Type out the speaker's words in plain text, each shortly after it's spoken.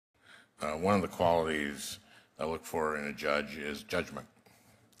one of the qualities I look for in a judge is judgment.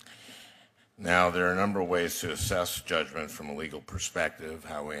 Now, there are a number of ways to assess judgment from a legal perspective,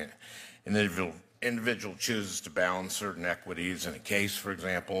 how an individual chooses to balance certain equities in a case, for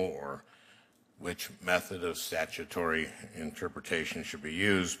example, or which method of statutory interpretation should be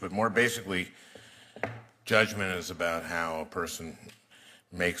used. But more basically, judgment is about how a person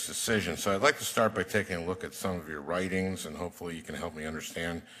makes decisions. So I'd like to start by taking a look at some of your writings, and hopefully you can help me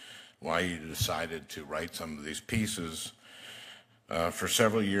understand why you decided to write some of these pieces. For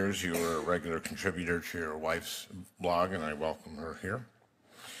several years, you were a regular contributor to your wife's blog, and I welcome her here.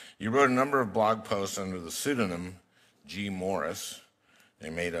 You wrote a number of blog posts under the pseudonym G. Morris, a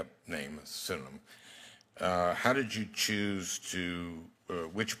made-up name, a pseudonym. How did you choose to,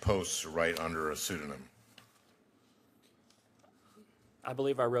 which posts to write under a pseudonym? I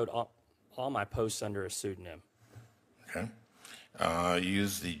believe I wrote all my posts under a pseudonym. Okay. You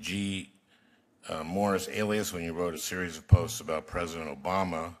used the G. Morris alias when you wrote a series of posts about President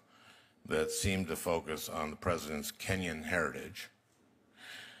Obama that seemed to focus on the president's Kenyan heritage.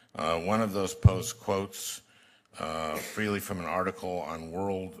 One of those posts quotes freely from an article on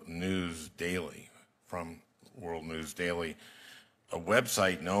World News Daily, from World News Daily, a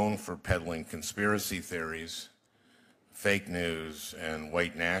website known for peddling conspiracy theories, fake news, and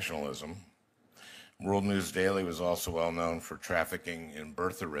white nationalism. World News Daily was also well known for trafficking in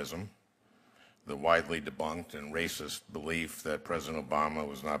birtherism, the widely debunked and racist belief that President Obama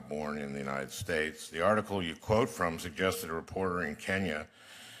was not born in the United States. The article you quote from suggested a reporter in Kenya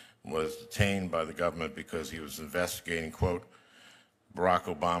was detained by the government because he was investigating, quote, Barack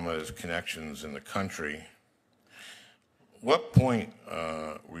Obama's connections in the country. What point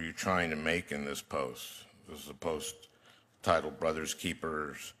were you trying to make in this post? This is a post titled Brothers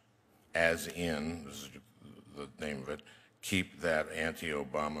Keepers, as in, this is the name of it, keep that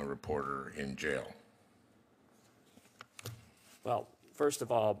anti-Obama reporter in jail. Well, first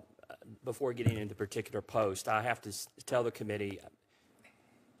of all, before getting into particular post, I have to tell the committee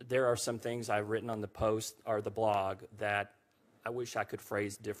there are some things I've written on the post or the blog that I wish I could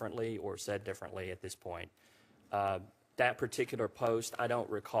phrase differently or said differently at this point. That particular post, I don't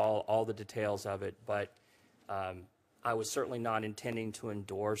recall all the details of it, but I was certainly not intending to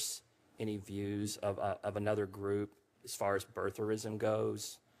endorse any views of another group as far as birtherism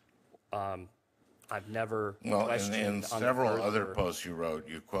goes. I've never questioned in several other posts you wrote,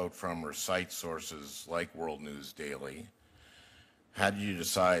 you quote from or cite sources like World News Daily. How did you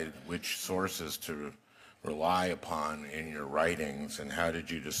decide which sources to rely upon in your writings, and how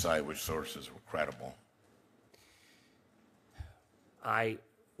did you decide which sources were credible? I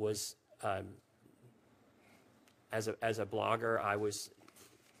was, as a blogger, I was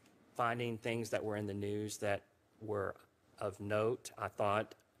finding things that were in the news that were of note. I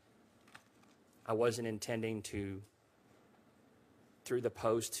thought I wasn't intending to, through the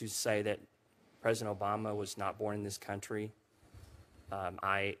post, to say that President Obama was not born in this country.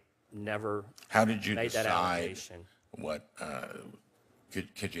 I never How did you made decide that allegation. What,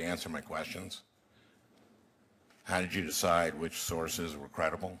 could you answer my questions? How did you decide which sources were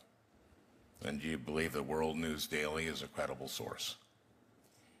credible? And do you believe that World News Daily is a credible source?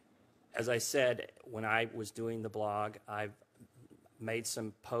 As I said, when I was doing the blog, I've made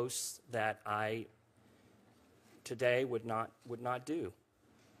some posts that I today would not do,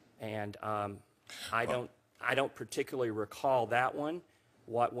 and I don't particularly recall that one.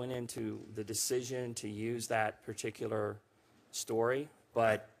 What went into the decision to use that particular story,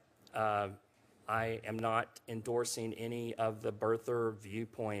 but I am not endorsing any of the birther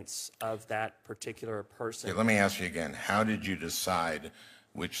viewpoints of that particular person. Okay, let me ask you again. How did you decide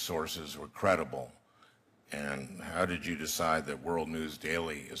which sources were credible? And how did you decide that World News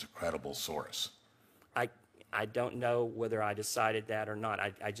Daily is a credible source? I don't know whether I decided that or not.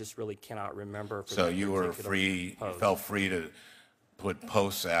 I just really cannot remember. So you were free, you felt free to put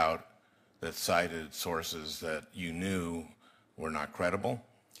posts out that cited sources that you knew were not credible?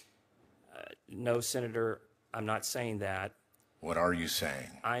 No, Senator, I'm not saying that. What are you saying?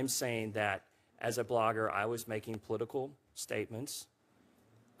 I'm saying that as a blogger, I was making political statements.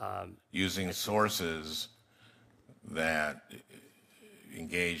 Using sources that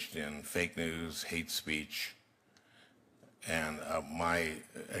engaged in fake news, hate speech, and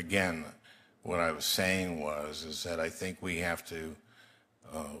again, what I was saying is that I think we have to,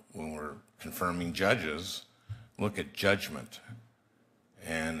 when we're confirming judges, look at judgment.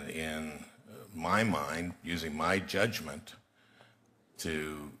 And in my mind, using my judgment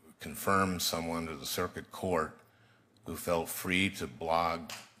to confirm someone to the circuit court who felt free to blog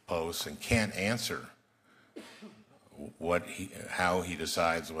posts and can't answer how he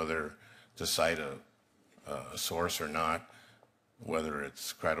decides whether to cite a source or not, whether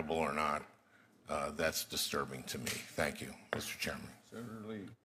it's credible or not, that's disturbing to me. Thank you, Mr. Chairman. Senator Lee.